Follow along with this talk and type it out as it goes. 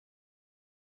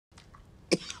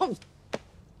Do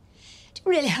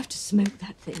you really have to smoke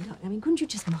that thing? I mean, couldn't you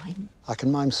just mime? I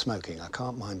can mime smoking. I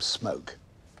can't mime smoke.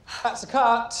 That's a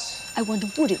cut. I wonder,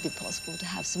 would it be possible to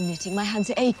have some knitting? My hands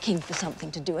are aching for something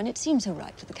to do, and it seems so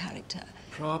right for the character.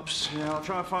 Props. Yeah, I'll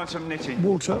try and find some knitting.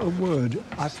 Walter, a word.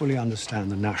 I fully understand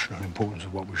the national importance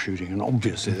of what we're shooting, and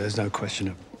obviously there's no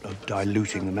question of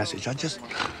diluting the message. I just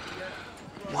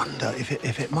wonder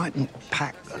if it mightn't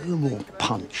pack a little more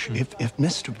punch if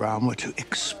Mr. Brown were to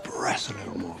express a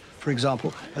little more. For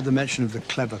example, at the mention of the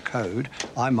clever code,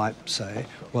 I might say,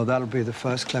 well, that'll be the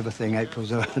first clever thing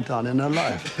April's ever done in her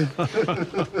life.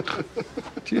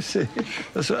 Do you see?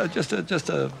 That's just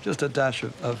a dash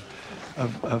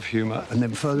of humour, and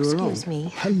then further along. Excuse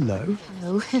me. Hello.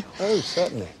 Hello. Oh,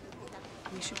 certainly.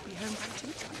 We should be home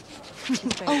by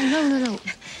 2. Oh, no.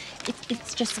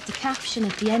 It's just that the caption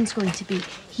at the end's going to be,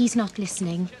 he's not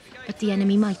listening, but the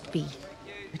enemy might be.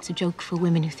 It's a joke for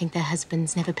women who think their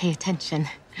husbands never pay attention.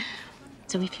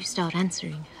 So if you start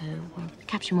answering her, well, the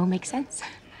caption won't make sense.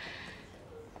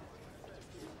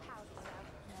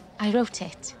 I wrote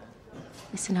it,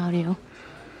 the scenario.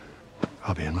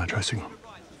 I'll be in my dressing room,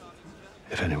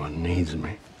 if anyone needs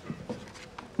me.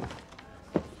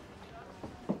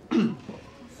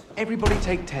 Everybody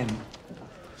take 10.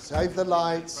 Save the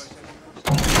lights.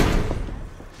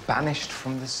 Banished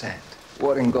from the set.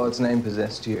 What in God's name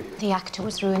possessed you? The actor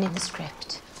was ruining the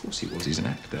script. Of course he was. He's an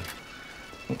actor.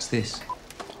 What's this?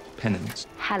 Penance.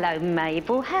 Hello,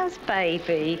 Mabel. How's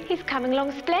baby? He's coming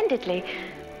along splendidly.